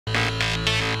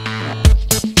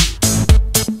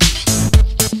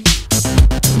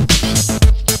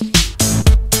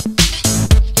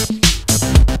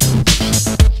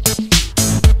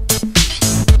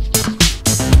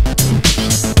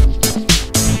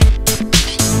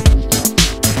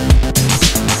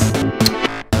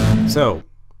So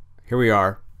here we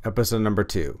are, episode number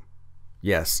 2.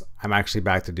 Yes, I'm actually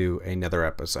back to do another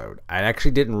episode. I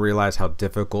actually didn't realize how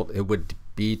difficult it would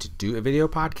be to do a video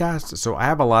podcast. So I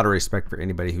have a lot of respect for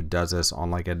anybody who does this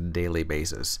on like a daily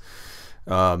basis.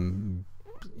 You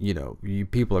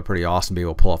people are pretty awesome to be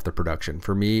able to pull off the production.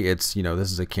 For me, it's,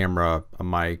 this is a camera, a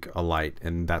mic, a light,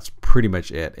 and that's pretty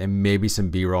much it. And maybe some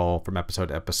B-roll from episode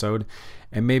to episode,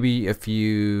 and maybe a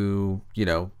few,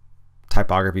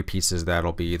 typography pieces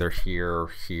that'll be either here,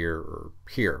 here, or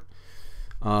here.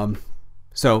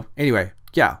 So anyway,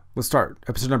 yeah, let's start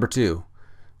episode number 2.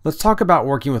 Let's talk about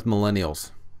working with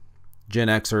millennials,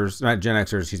 millennials,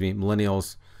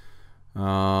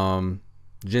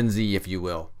 Gen Z, if you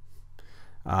will,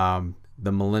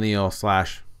 the millennial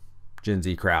 / Gen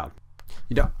Z crowd.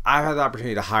 I've had the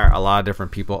opportunity to hire a lot of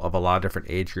different people of a lot of different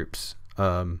age groups,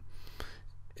 in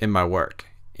my work.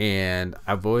 And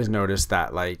I've always noticed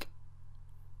that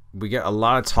we get a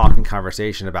lot of talk and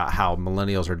conversation about how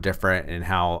millennials are different, and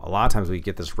how a lot of times we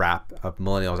get this rap of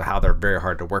millennials and how they're very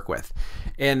hard to work with.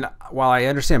 And while I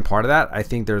understand part of that, I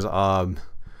think there's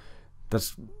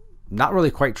that's not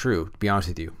really quite true, to be honest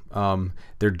with you.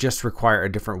 They just require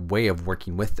a different way of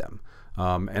working with them.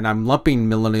 And I'm lumping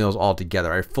millennials all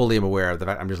together. I fully am aware of the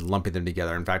fact I'm just lumping them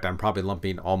together. In fact, I'm probably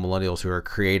lumping all millennials who are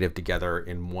creative together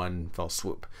in one fell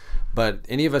swoop. But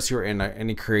any of us who are in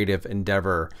any creative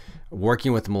endeavor,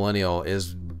 working with a millennial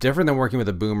is different than working with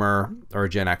a boomer or a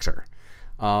Gen Xer.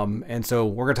 And so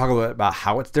we're going to talk a little bit about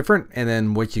how it's different, and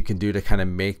then what you can do to kind of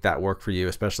make that work for you,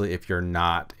 especially if you're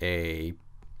not a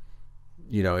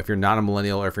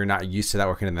millennial, or if you're not used to that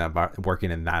working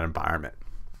in that environment.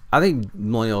 I think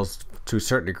millennials, to a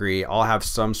certain degree, all have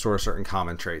some sort of certain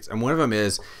common traits. And one of them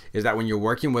is that when you're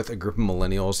working with a group of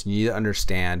millennials, you need to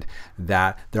understand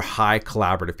that they're high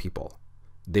collaborative people.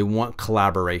 They want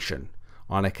collaboration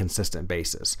on a consistent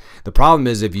basis. The problem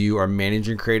is, if you are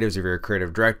managing creatives, if you're a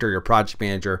creative director, you're a project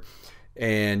manager,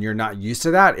 and you're not used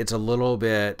to that, it's a little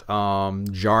bit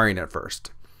jarring at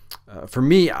first. For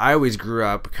me, I always grew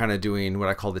up kind of doing what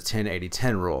I call the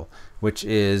 10-80-10 rule, which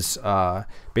is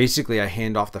basically I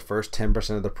hand off the first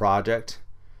 10% of the project.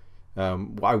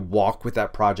 I walk with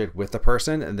that project with the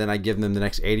person, and then I give them the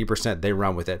next 80%, they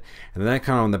run with it. And then I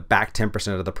come on the back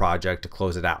 10% of the project to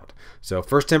close it out. So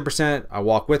first 10%, I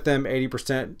walk with them,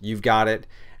 80%, you've got it.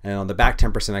 And on the back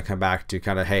 10%, I come back to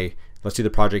kind of, hey, let's do the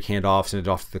project handoff, send it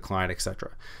off to the client,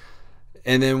 etc.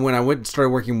 And then when I started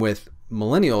working with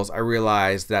millennials, I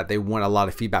realized that they want a lot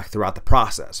of feedback throughout the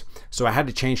process. So I had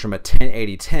to change from a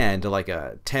 10-80-10 to like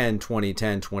a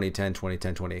 10-20-10, 20-10,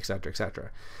 20-10, 20, etc.,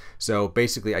 etc. So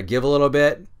basically, I give a little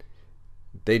bit,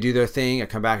 they do their thing, I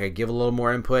come back, I give a little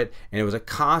more input, and it was a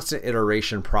constant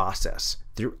iteration process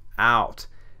throughout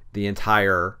the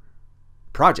entire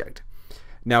project.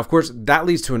 Now, of course, that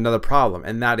leads to another problem,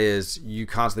 and that is you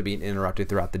constantly being interrupted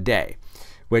throughout the day,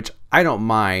 which I don't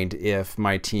mind if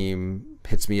my team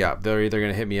hits me up. They're either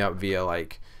going to hit me up via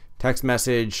like text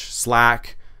message,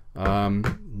 Slack,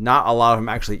 not a lot of them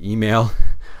actually email,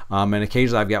 and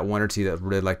occasionally I've got one or two that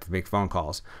really like to make phone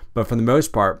calls. But for the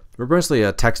most part, we're mostly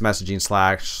a text messaging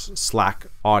Slack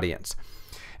audience.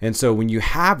 And so when you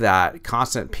have that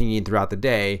constant pinging throughout the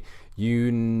day,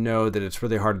 you know that it's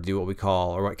really hard to do what we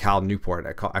call, or what Cal Newport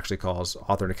actually calls,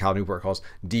 author to Cal Newport calls,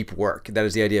 deep work. That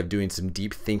is the idea of doing some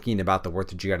deep thinking about the work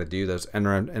that you got to do. Those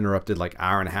interrupted like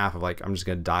hour and a half of like, I'm just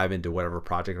going to dive into whatever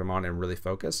project I'm on and really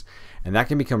focus. And that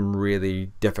can become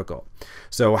really difficult.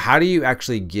 So how do you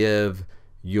actually give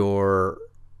your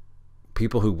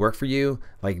people who work for you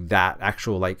like that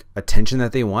actual like attention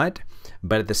that they want,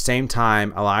 but at the same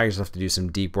time allow yourself to do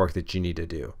some deep work that you need to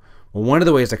do? Well, one of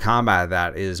the ways to combat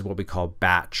that is what we call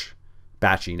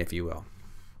batching, if you will.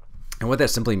 And what that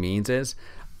simply means is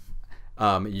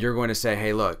you're going to say,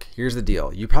 hey, look, here's the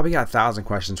deal. You probably got 1,000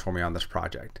 questions for me on this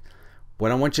project.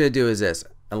 What I want you to do is this.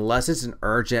 Unless it's an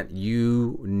urgent,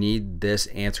 you need this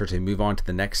answer to move on to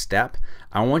the next step,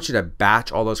 I want you to batch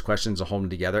all those questions and hold them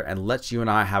together, and let you and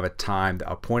I have a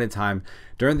appointed time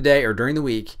during the day or during the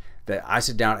week that I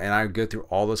sit down and I go through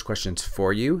all those questions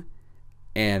for you.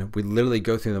 And we literally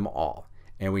go through them all,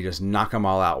 and we just knock them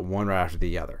all out one right after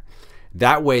the other.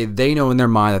 That way they know in their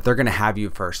mind that they're going to have you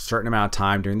for a certain amount of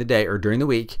time during the day or during the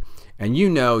week, and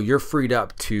you're freed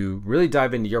up to really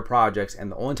dive into your projects, and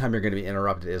the only time you're going to be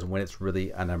interrupted is when it's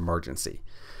really an emergency.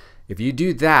 If you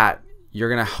do that, you're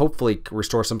going to hopefully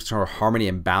restore some sort of harmony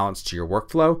and balance to your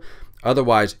workflow.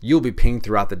 Otherwise, you'll be pinged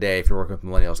throughout the day if you're working with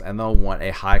millennials, and they'll want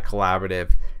a high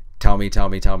collaborative tell me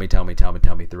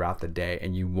throughout the day,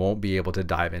 and you won't be able to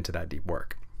dive into that deep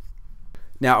work.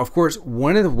 Now, of course,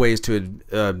 one of the ways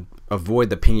to avoid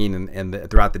the pinging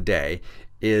throughout the day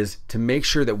is to make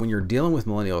sure that when you're dealing with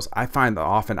millennials, I find that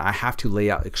often I have to lay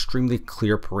out extremely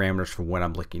clear parameters for what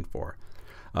I'm looking for.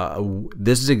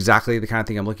 This is exactly the kind of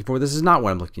thing I'm looking for. This is not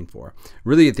what I'm looking for.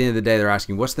 Really, at the end of the day, they're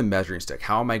asking, what's the measuring stick?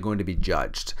 How am I going to be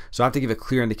judged? So I have to give a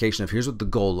clear indication of here's what the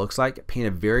goal looks like, paint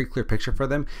a very clear picture for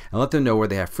them, and let them know where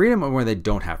they have freedom and where they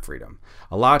don't have freedom.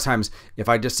 A lot of times, if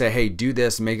I just say, hey, do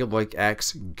this, make it like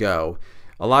X, go.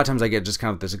 A lot of times I get just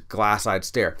kind of this glass-eyed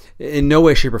stare. In no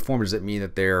way, shape, or form does it mean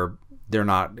that they're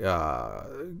not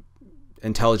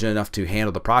intelligent enough to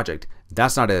handle the project.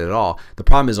 That's not it at all. The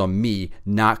problem is on me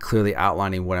not clearly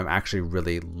outlining what I'm actually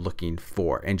really looking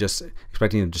for and just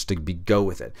expecting them just to go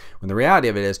with it. When the reality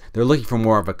of it is they're looking for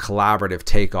more of a collaborative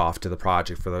takeoff to the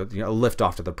project, for the lift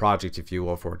off to the project, if you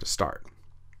will, for it to start.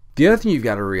 The other thing you've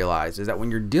got to realize is that when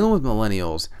you're dealing with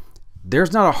millennials,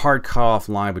 there's not a hard cutoff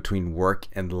line between work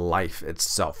and life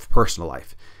itself, personal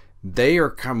life. They are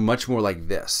kind of much more like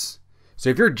this. So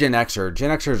if you're a Gen Xer,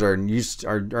 Gen Xers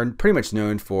are pretty much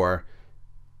known for,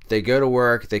 they go to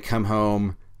work, they come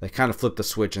home, they kind of flip the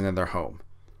switch, and then they're home.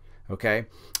 Okay?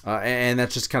 And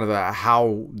that's just kind of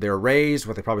how they're raised,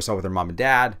 what they probably saw with their mom and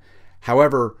dad.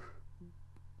 However,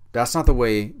 that's not the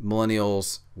way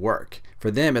millennials work. For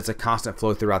them, it's a constant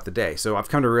flow throughout the day. So I've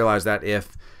come to realize that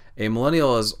if a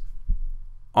millennial is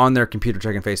on their computer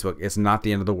checking Facebook, it's not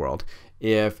the end of the world.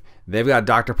 If they've got a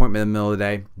doctor appointment in the middle of the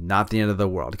day, not the end of the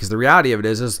world. Because the reality of it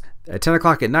is at 10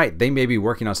 o'clock at night, they may be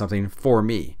working on something for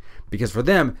me. Because for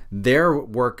them, their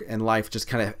work and life just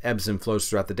kind of ebbs and flows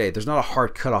throughout the day. There's not a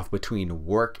hard cutoff between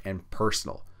work and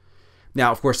personal. Now,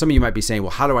 of course, some of you might be saying,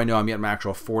 well, how do I know I'm getting my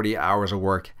actual 40 hours of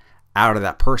work out of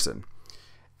that person?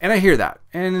 And I hear that.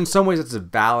 And in some ways, it's a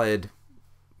valid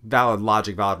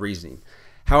logic, valid reasoning.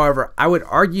 However, I would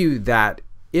argue that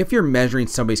if you're measuring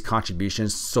somebody's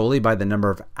contributions solely by the number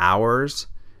of hours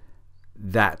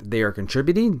that they are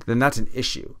contributing, then that's an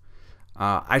issue.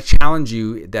 I challenge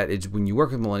you that it's when you work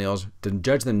with millennials to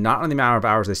judge them not on the amount of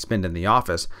hours they spend in the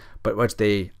office, but what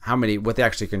they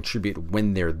actually contribute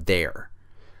when they're there.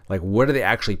 Like, what are they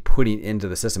actually putting into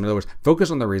the system? In other words, focus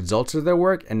on the results of their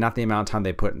work and not the amount of time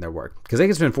they put in their work. Because they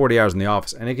can spend 40 hours in the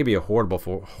office and it can be a horrible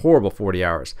 40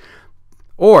 hours.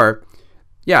 Or,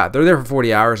 yeah, they're there for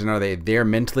 40 hours, and are they there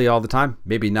mentally all the time?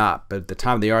 Maybe not, but the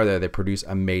time they are there, they produce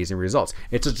amazing results.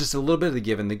 It's just a little bit of the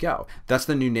give and the go. That's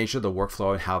the new nature of the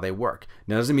workflow and how they work.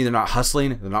 Now, it doesn't mean they're not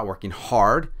hustling, they're not working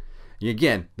hard.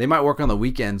 Again, they might work on the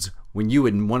weekends when you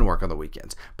wouldn't want to work on the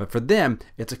weekends. But for them,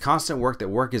 it's a constant work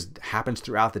that happens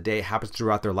throughout the day, happens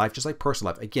throughout their life, just like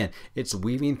personal life. Again, it's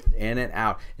weaving in and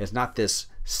out. It's not this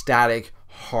static,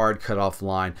 hard cutoff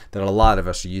line that a lot of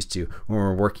us are used to when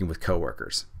we're working with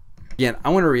coworkers. Again, I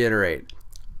want to reiterate,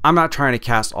 I'm not trying to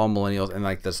cast all millennials in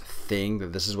like this thing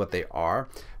that this is what they are,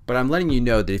 but I'm letting you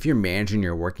know that if you're managing,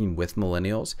 you're working with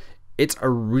millennials,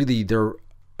 they're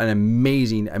an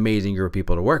amazing, amazing group of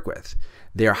people to work with.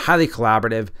 They are highly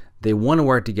collaborative. They want to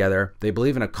work together. They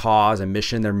believe in a cause, a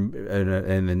mission,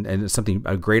 and something,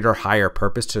 a greater, higher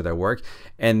purpose to their work.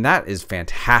 And that is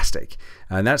fantastic.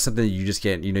 And that's something that you just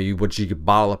can't, what you could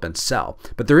bottle up and sell.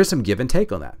 But there is some give and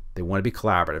take on that. They want to be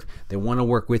collaborative. They want to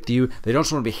work with you. They don't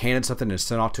just want to be handed something and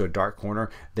sent off to a dark corner.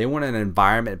 They want an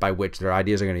environment by which their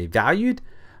ideas are going to be valued,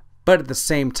 but at the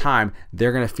same time,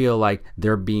 they're going to feel like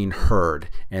they're being heard.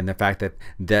 And the fact that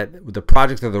the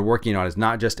project that they're working on is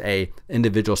not just a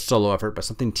individual solo effort, but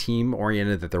something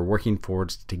team-oriented that they're working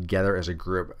towards together as a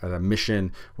group, as a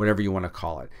mission, whatever you want to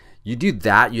call it. You do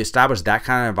that, you establish that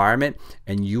kind of environment,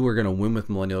 and you are going to win with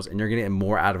millennials, and you're going to get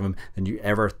more out of them than you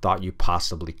ever thought you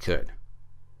possibly could.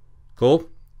 Cool?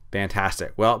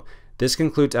 Fantastic. Well, this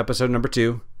concludes episode number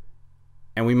 2.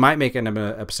 And we might make an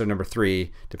episode number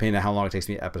 3, depending on how long it takes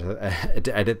me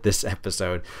to edit this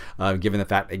episode, given the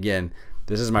fact, again,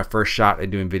 this is my first shot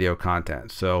at doing video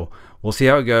content. So we'll see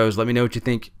how it goes. Let me know what you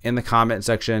think in the comment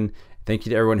section. Thank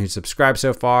you to everyone who's subscribed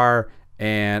so far,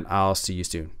 and I'll see you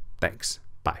soon. Thanks.